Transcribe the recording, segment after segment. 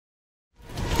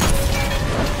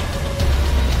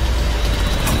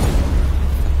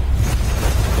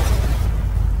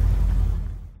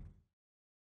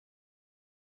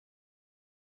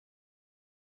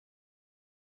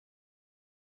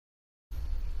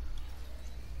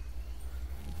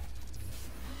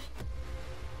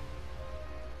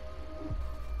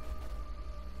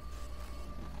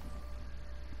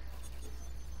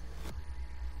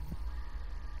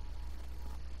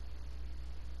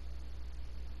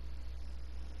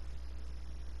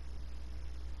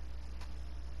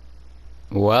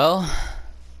Well,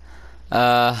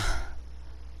 uh,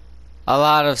 a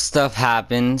lot of stuff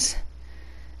happened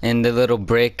in the little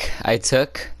break I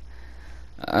took.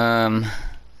 Um,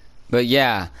 but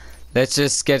yeah, let's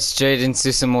just get straight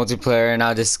into some multiplayer and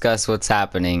I'll discuss what's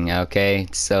happening, okay?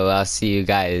 So I'll see you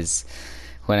guys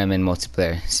when I'm in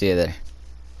multiplayer. See you there.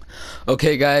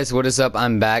 Okay guys, what is up?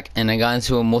 I'm back and I got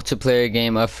into a multiplayer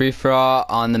game of free-for-all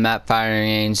on the map firing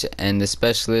range, and the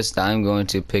specialist I'm going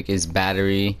to pick is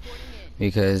battery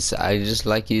because I just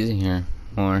like using her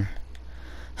more.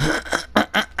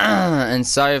 And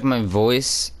sorry if my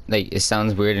voice, like, it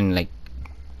sounds weird and like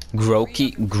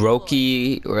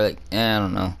grokey or like, I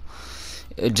don't know.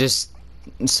 Just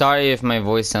sorry if my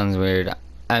voice sounds weird.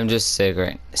 I'm just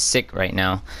sick right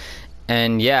now.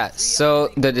 And yeah,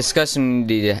 so the discussion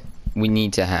we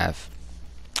need to have.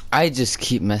 I just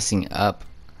keep messing up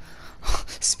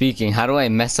speaking. How do I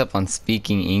mess up on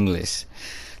speaking English?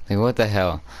 Like, what the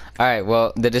hell? Alright,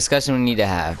 well, the discussion we need to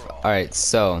have. Alright,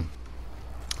 so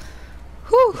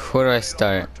where do I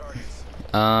start?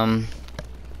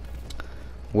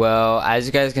 Well, as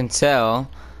you guys can tell,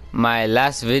 my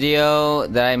last video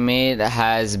that I made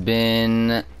has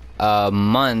been a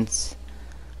month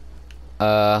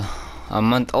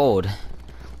old,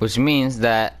 which means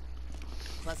that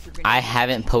I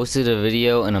haven't posted a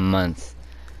video in a month.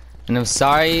 And I'm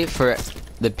sorry for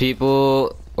the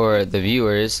people or the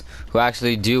viewers who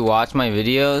actually do watch my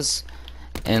videos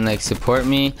and like support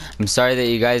me. I'm sorry that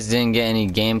you guys didn't get any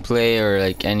gameplay or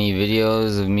like any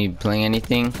videos of me playing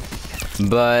anything,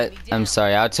 but I'm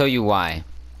sorry. I'll tell you why.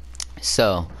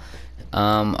 So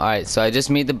alright, so I just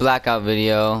made the blackout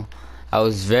video. I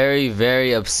was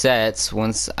very upset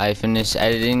once I finished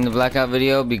editing the blackout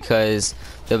video because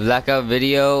the blackout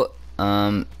video,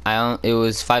 it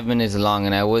was 5 minutes long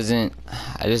and I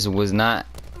just was not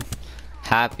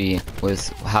happy with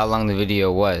how long the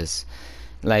video was.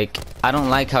 Like, I don't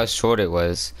like how short it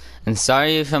was. And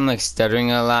sorry if I'm like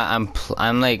stuttering a lot.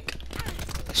 I'm like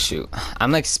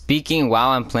speaking while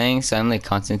I'm playing, so I'm like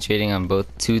concentrating on both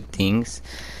two things.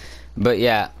 But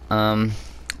yeah,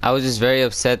 I was just very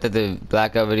upset that the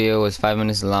blackout video was 5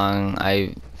 minutes long.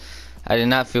 I did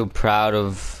not feel proud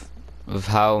of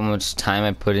how much time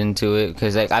I put into it,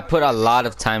 because like I put a lot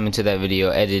of time into that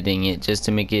video, editing it just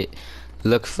to make it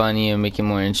look funny and make it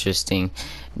more interesting,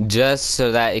 just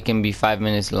so that it can be 5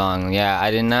 minutes long. Yeah,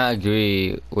 I did not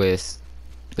agree with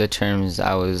the terms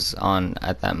I was on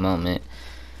at that moment.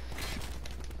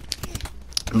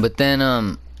 But then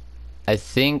I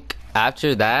think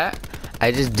after that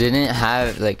I just didn't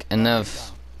have like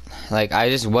enough, like I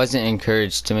just wasn't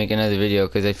encouraged to make another video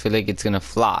because I feel like it's gonna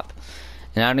flop,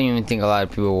 and I don't even think a lot of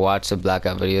people watch the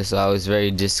blackout video, so I was very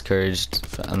discouraged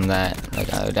from that.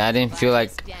 Like I didn't feel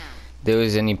like there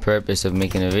was any purpose of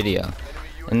making a video.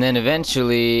 And then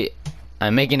eventually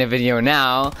I'm making a video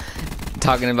now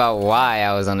talking about why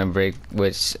I was on a break,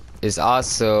 which is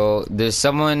also, there's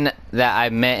someone that I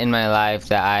met in my life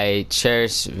that I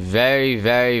cherish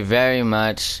very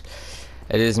much.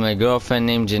 It is my girlfriend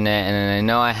named Jeanette, and I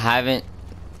know I haven't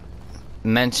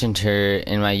mentioned her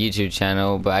in my YouTube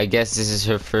channel, but I guess this is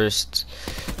her first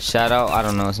shout out. I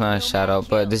don't know, it's not a shout out,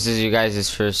 but this is you guys'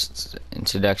 first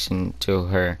introduction to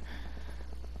her.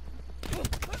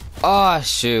 Oh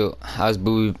shoot, I was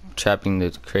booby trapping the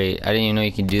crate. I didn't even know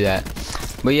you could do that.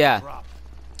 But yeah,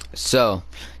 so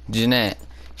Jeanette,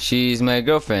 she's my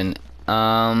girlfriend.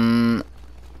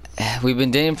 We've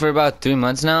been dating for about 3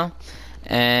 months now,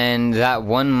 and that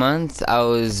 1 month I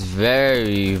was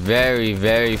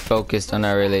very focused on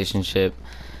our relationship,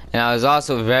 and I was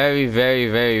also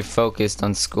very focused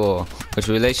on school, which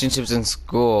relationships and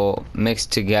school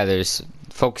mixed together,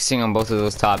 focusing on both of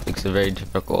those topics are very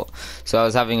difficult. So I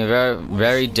was having a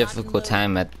very difficult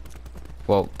time at,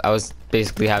 well, I was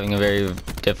basically having a very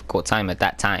difficult time at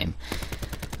that time.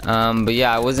 But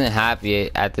yeah, I wasn't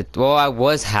happy at the, well, I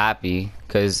was happy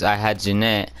because I had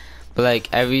Jeanette, but like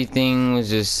everything was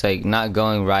just like not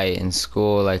going right in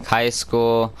school. Like high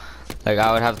school, like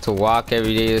I would have to walk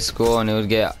every day to school, and I would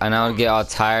get all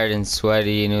tired and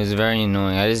sweaty, and it was very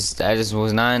annoying. I just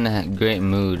was not in a great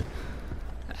mood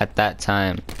at that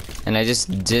time, and I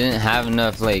just didn't have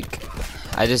enough, like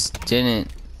I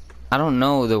don't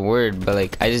know the word, but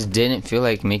like I just didn't feel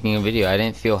like making a video. I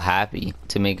didn't feel happy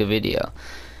to make a video.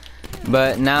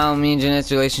 But now me and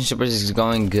Jeanette's relationship is just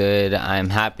going good.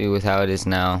 I'm happy with how it is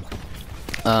now.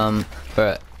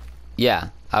 But yeah,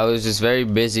 I was just very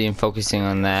busy and focusing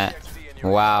on that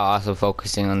while also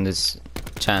focusing on this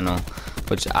channel,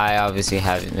 which I obviously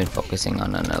haven't been focusing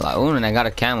on a lot. Ooh, and I got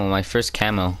a camo, my first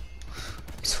camo.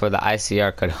 It's for the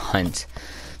ICR could hunt.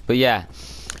 But yeah,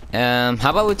 How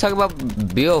about we talk about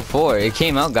BO4? It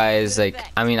came out, guys. Like,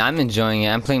 I mean, I'm enjoying it.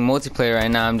 I'm playing multiplayer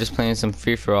right now. I'm just playing some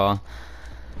free-for-all.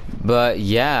 But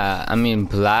yeah, I mean,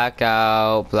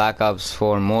 Blackout, Black Ops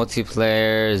 4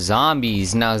 multiplayer,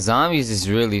 zombies. Now, zombies is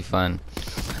really fun.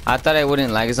 I thought I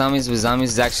wouldn't like zombies, but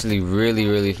zombies is actually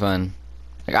really fun.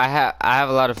 Like, I have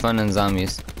a lot of fun in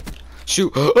zombies.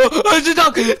 Shoot! Oh, it's a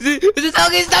dog! It's a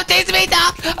dog! Stop chasing me,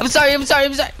 dog! I'm sorry.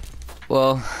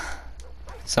 Well,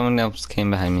 someone else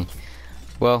came behind me.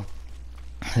 Well,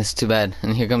 that's too bad.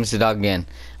 And here comes the dog again.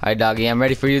 Alright, doggy, I'm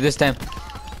ready for you this time.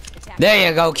 There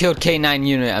you go, killed K9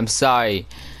 unit. I'm sorry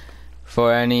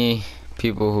for any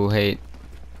people who hate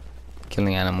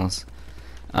killing animals.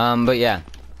 But yeah,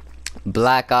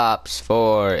 Black Ops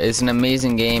 4 is an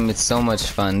amazing game. It's so much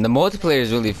fun. The multiplayer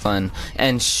is really fun.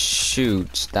 And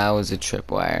shoot, that was a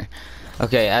tripwire.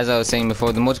 Okay, as I was saying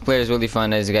before, the multiplayer is really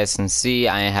fun. As you guys can see,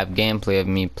 I have gameplay of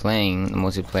me playing the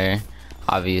multiplayer,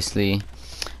 obviously.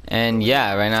 And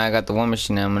yeah, right now I got the war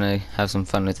machine. I'm gonna have some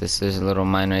fun with this. There's a little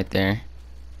mine right there.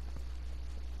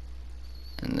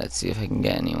 And let's see if I can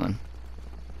get anyone.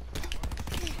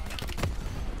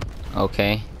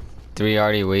 Okay, 3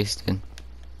 already wasted.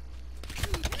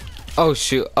 Oh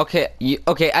shoot. Okay,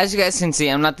 okay. As you guys can see,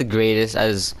 I'm not the greatest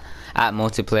at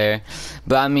multiplayer,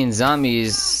 but I mean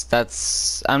zombies.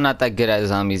 I'm not that good at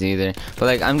zombies either. But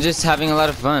like, I'm just having a lot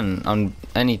of fun on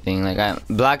anything. Like,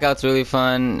 Blackout's really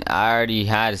fun. I already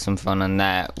had some fun on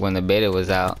that when the beta was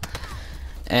out,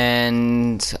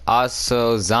 and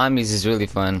also zombies is really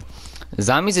fun.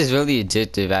 Zombies is really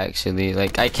addictive, actually.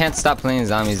 Like, I can't stop playing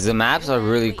zombies. The maps are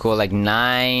really cool. Like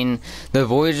 9, the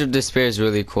Voyage of Despair is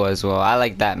really cool as well. I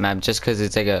like that map just because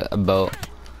it's like a boat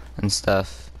and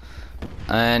stuff.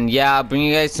 And yeah, I'll bring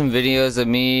you guys some videos of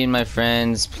me and my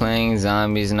friends playing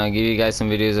zombies, and I'll give you guys some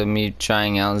videos of me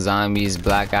trying out zombies,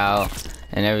 Blackout,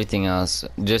 and everything else.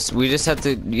 You guys have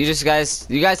to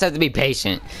be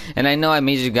patient. And I know I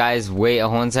made you guys wait a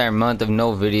whole entire month of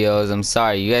no videos. I'm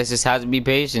sorry. You guys just have to be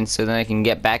patient so then I can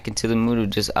get back into the mood of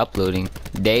just uploading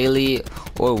daily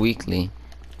or weekly.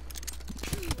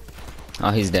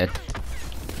 Oh, he's dead.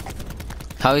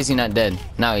 How is he not dead?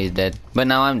 Now he's dead. But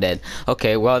now I'm dead.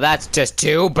 Okay, well, that's just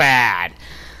too bad.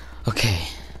 Okay,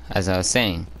 as I was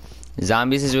saying,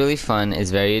 zombies is really fun.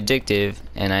 It's very addictive,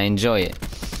 and I enjoy it.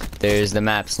 There's the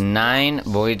maps 9,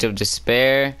 Voyage of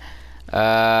Despair,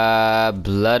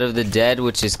 Blood of the Dead,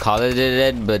 which is Call of the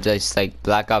Dead, but it's like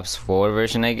Black Ops 4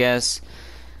 version, I guess.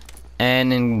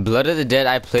 And in Blood of the Dead,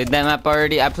 I played that map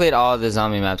already. I played all the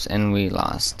zombie maps, and we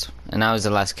lost. And that was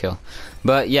the last kill.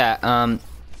 But yeah,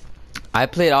 I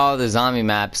played all the zombie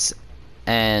maps,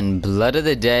 and Blood of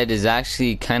the Dead is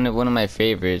actually kind of one of my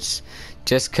favorites.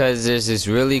 Just because there's this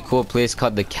really cool place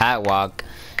called the Catwalk.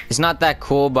 It's not that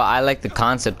cool, but I like the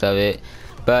concept of it.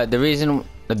 But the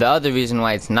other reason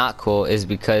why it's not cool is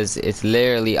because it's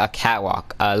literally a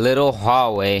catwalk, a little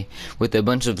hallway with a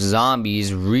bunch of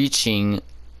zombies reaching,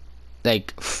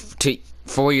 like,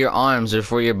 for your arms or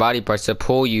for your body parts to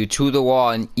pull you to the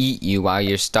wall and eat you while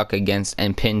you're stuck against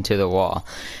and pinned to the wall.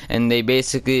 And they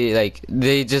basically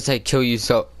they just kill you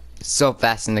so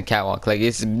fast in the catwalk. Like,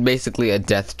 it's basically a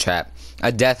death trap.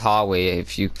 A death hallway,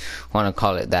 if you want to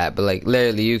call it that. But like,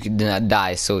 literally, you could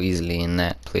die so easily in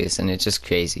that place, and it's just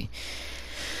crazy.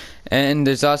 And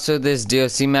there's also this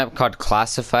DLC map called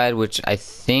Classified, which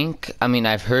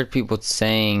I've heard people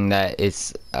saying that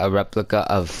it's a replica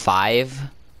of 5,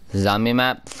 zombie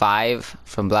map 5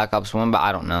 from Black Ops 1, but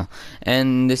I don't know.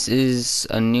 And this is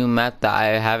a new map that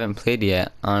I haven't played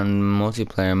yet on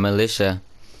multiplayer, Militia.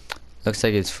 Looks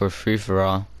like it's for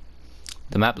free-for-all.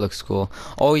 The map looks cool.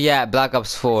 Oh yeah, Black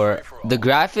Ops 4. The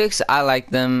graphics, I like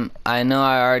them. I know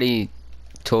I already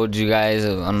told you guys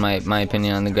on my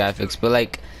opinion on the graphics, but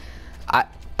like,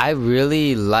 I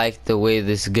really like the way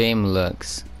this game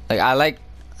looks. Like, I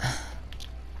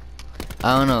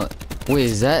don't know. Wait,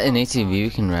 is that an ATV you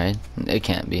can ride? It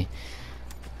can't be.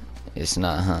 It's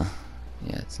not, huh?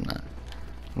 Yeah, it's not.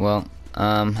 Well,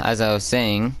 as I was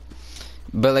saying,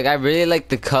 but like, I really like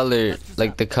the color,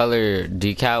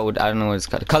 decal. I don't know what it's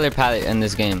called. Color palette in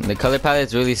this game. The color palette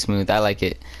is really smooth. I like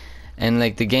it, and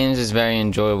like, the game is very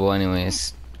enjoyable,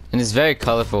 anyways, and it's very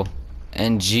colorful.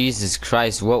 And Jesus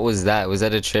Christ, what was that? Was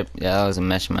that a trip? Yeah, that was a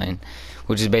mesh mine,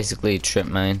 which is basically a trip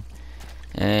mine.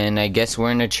 And I guess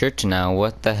we're in a church now.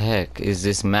 What the heck is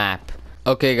this map?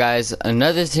 Okay guys,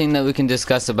 another thing that we can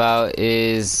discuss about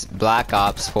is Black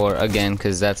Ops 4 again,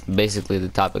 because that's basically the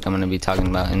topic I'm going to be talking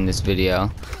about in this video,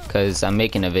 because I'm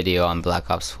making a video on Black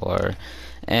Ops 4.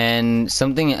 And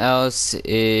something else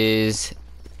is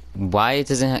why it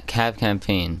doesn't have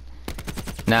campaign.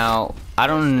 Now,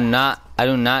 I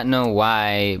do not know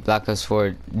why Black Ops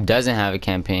 4 doesn't have a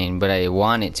campaign, but I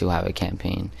want it to have a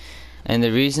campaign. And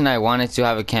the reason I want it to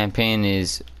have a campaign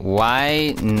is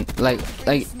why, like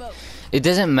it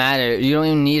doesn't matter. You don't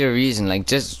even need a reason. Like,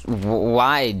 just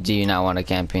why do you not want a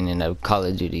campaign in a Call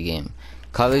of Duty game?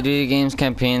 Call of Duty games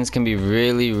campaigns can be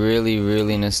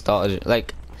really nostalgic.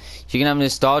 Like, you can have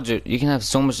nostalgia. You can have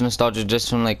so much nostalgia just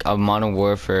from like a Modern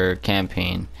Warfare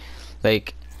campaign.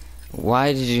 Like,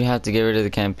 why did you have to get rid of the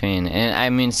campaign? And I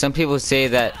mean, some people say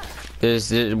that there's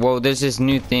this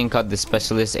new thing called the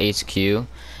Specialist HQ,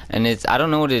 and I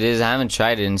don't know what it is. I haven't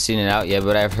tried it and seen it out yet,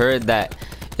 but I've heard that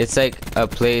it's like a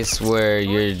place where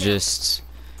you're just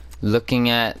looking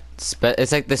at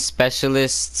it's like the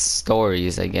specialist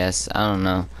stories, I guess. I don't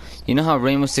know. You know how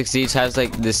Rainbow Six Siege has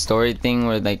like this story thing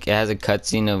where like it has a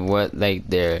cutscene of what like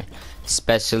their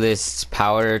specialist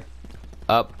power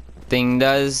up thing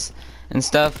does and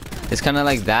stuff. It's kind of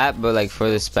like that, but like for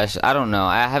the special. I don't know.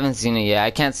 I haven't seen it yet.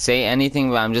 I can't say anything,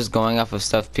 but I'm just going off of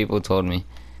stuff people told me.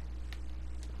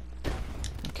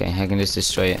 Okay, I can just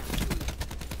destroy it.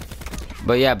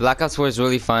 But yeah, Black Ops 4 is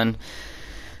really fun,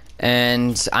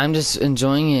 and I'm just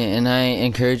enjoying it, and I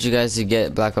encourage you guys to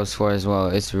get Black Ops 4 as well.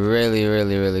 It's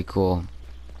really cool.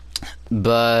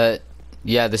 But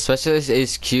yeah, the Specialist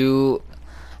HQ,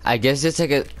 I guess it's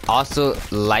like also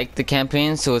like the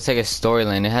campaign, so it's like a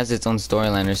storyline. It has its own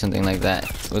storyline or something like that.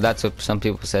 Well, that's what some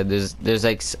people said. There's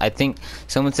like, I think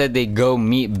someone said they go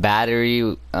meet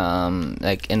Battery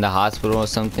like in the hospital or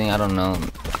something. I don't know.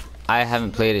 I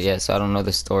haven't played it yet, so I don't know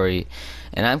the story.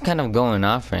 And I'm kind of going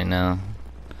off right now.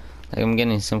 Like, I'm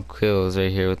getting some kills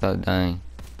right here without dying.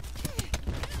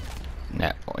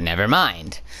 Never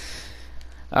mind.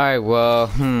 Alright, well,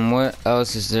 what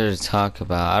else is there to talk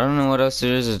about? I don't know what else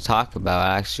there is to talk about,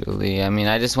 actually. I mean,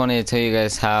 I just wanted to tell you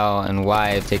guys how and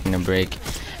why I've taken a break.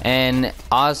 And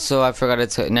also, I forgot to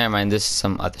tell, never mind, there's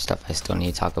some other stuff I still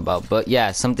need to talk about. But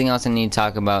yeah, something else I need to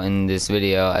talk about in this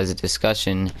video as a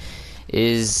discussion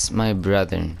is my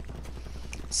brother.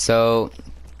 So,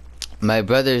 my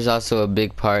brother is also a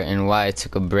big part in why I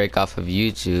took a break off of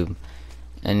YouTube.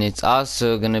 And it's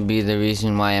also gonna be the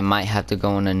reason why I might have to go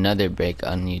on another break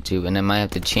on YouTube, and I might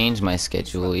have to change my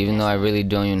schedule, even though I really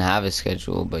don't even have a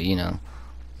schedule. But you know,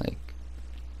 like,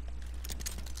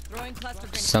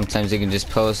 sometimes you can just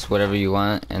post whatever you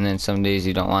want, and then some days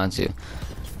you don't want to,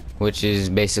 which is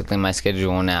basically my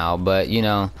schedule now. But you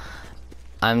know,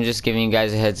 I'm just giving you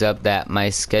guys a heads up that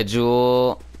my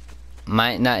schedule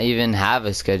might not even have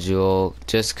a schedule,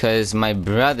 just because my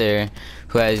brother,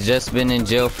 who has just been in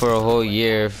jail for a whole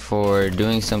year for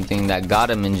doing something that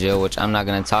got him in jail, which I'm not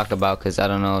going to talk about because I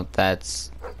don't know if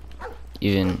that's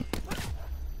even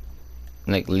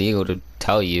like legal to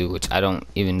tell you, which I don't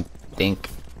even think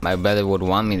my brother would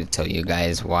want me to tell you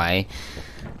guys why.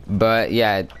 But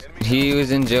yeah, he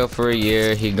was in jail for a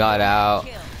year, he got out,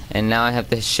 and now I have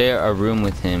to share a room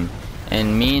with him.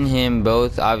 And me and him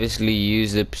both obviously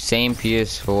use the same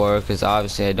PS4, because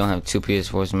obviously I don't have two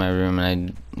PS4s in my room,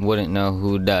 and I wouldn't know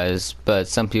who does, but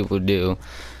some people do,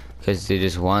 because they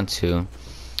just want to.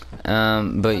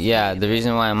 But yeah, the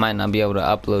reason why I might not be able to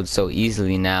upload so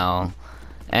easily now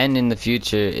and in the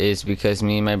future is because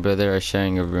me and my brother are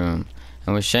sharing a room.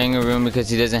 And we're sharing a room because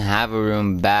he doesn't have a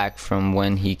room back from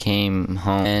when he came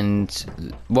home.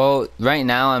 And well, right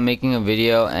now I'm making a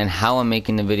video, and how I'm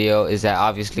making the video is that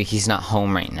obviously he's not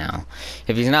home right now.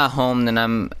 If he's not home, then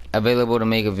I'm available to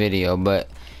make a video. But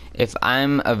if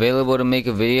I'm available to make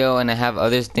a video and I have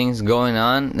other things going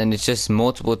on, then it's just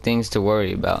multiple things to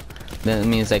worry about. Then it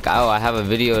means like, oh, I have a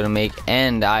video to make,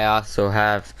 and I also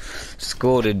have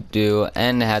school to do,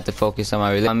 and I have to focus on my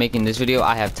relationship. I'm making this video,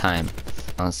 I have time.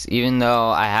 Even though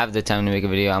I have the time to make a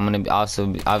video, I'm gonna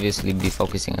also obviously be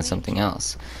focusing on something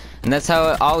else. And that's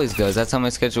how it always goes. That's how my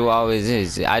schedule always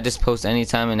is. I just post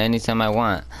anytime and anytime I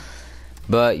want.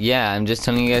 But yeah, I'm just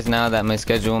telling you guys now that my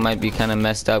schedule might be kind of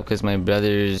messed up because my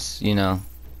brother's, you know,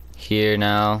 here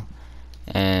now,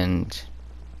 and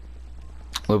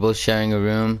we're both sharing a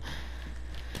room.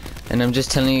 And I'm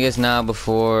just telling you guys now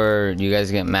before you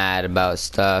guys get mad about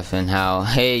stuff and how,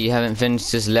 hey, you haven't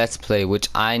finished this Let's Play, which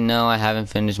I know I haven't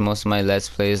finished most of my Let's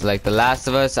Plays. Like The Last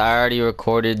of Us, I already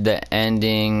recorded the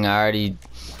ending, I already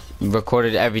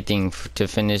recorded everything to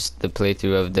finish the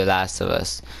playthrough of The Last of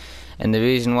Us. And the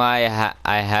reason why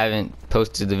I haven't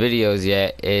posted the videos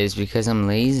yet is because I'm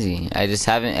lazy. I just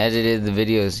haven't edited the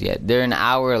videos yet. They're an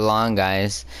hour long,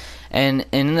 guys. And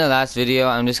in the last video,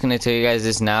 I'm just going to tell you guys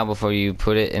this now before you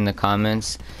put it in the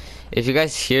comments. If you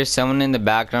guys hear someone in the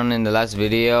background in the last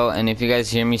video, and if you guys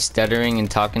hear me stuttering and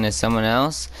talking to someone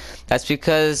else, that's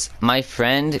because my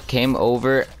friend came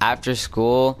over after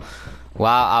school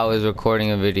while I was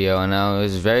recording a video, and I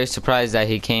was very surprised that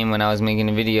he came when I was making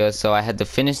a video, so I had to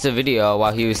finish the video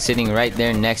while he was sitting right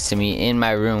there next to me in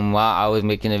my room while I was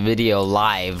making a video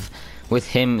live with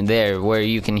him there where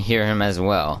you can hear him as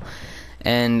well.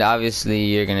 And obviously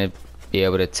you're gonna be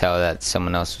able to tell that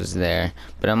someone else was there,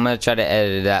 but I'm gonna try to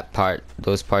edit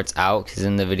those parts out, because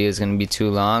then the video is gonna be too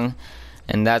long.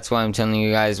 And that's why I'm telling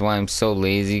you guys why I'm so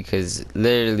lazy, because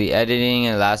literally editing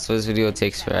a Last of Us video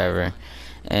takes forever,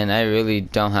 and I really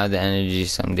don't have the energy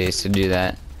some days to do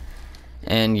that.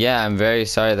 And yeah, I'm very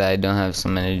sorry that I don't have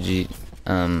some energy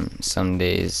some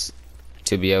days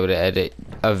to be able to edit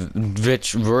a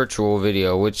virtual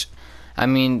video, which, I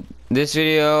mean, this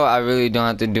video I really don't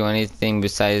have to do anything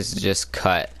besides just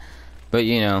cut, but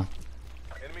you know,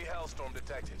 Enemy Hellstorm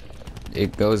detected.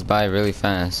 it goes by really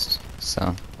fast,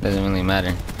 so it doesn't really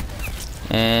matter.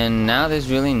 And now there's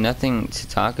really nothing to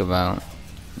talk about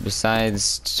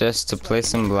besides just to play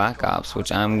some Black Ops,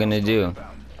 which I'm gonna do.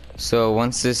 So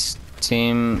once this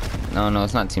team, no,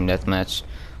 it's not team deathmatch.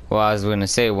 Well, I was gonna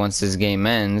say once this game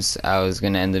ends, I was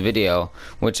gonna end the video,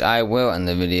 which I will end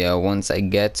the video once I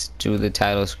get to the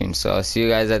title screen. So I'll see you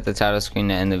guys at the title screen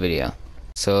to end the video.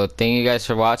 So thank you guys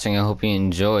for watching. I hope you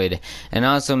enjoyed, and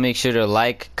also make sure to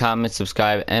like, comment,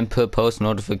 subscribe, and put post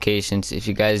notifications if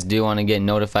you guys do want to get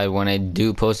notified when I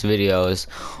do post videos,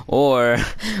 or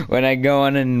when I go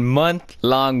on a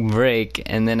month-long break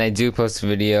and then I do post a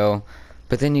video,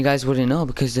 but then you guys wouldn't know,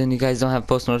 because then you guys don't have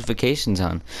post notifications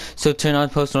on. So turn on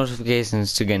post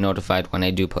notifications to get notified when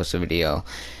I do post a video.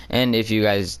 And if you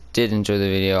guys did enjoy the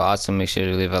video, also make sure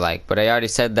to leave a like. But I already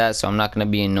said that, so I'm not going to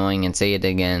be annoying and say it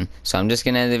again. So I'm just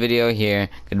going to end the video here.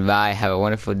 Goodbye, have a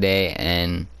wonderful day,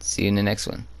 and see you in the next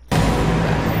one.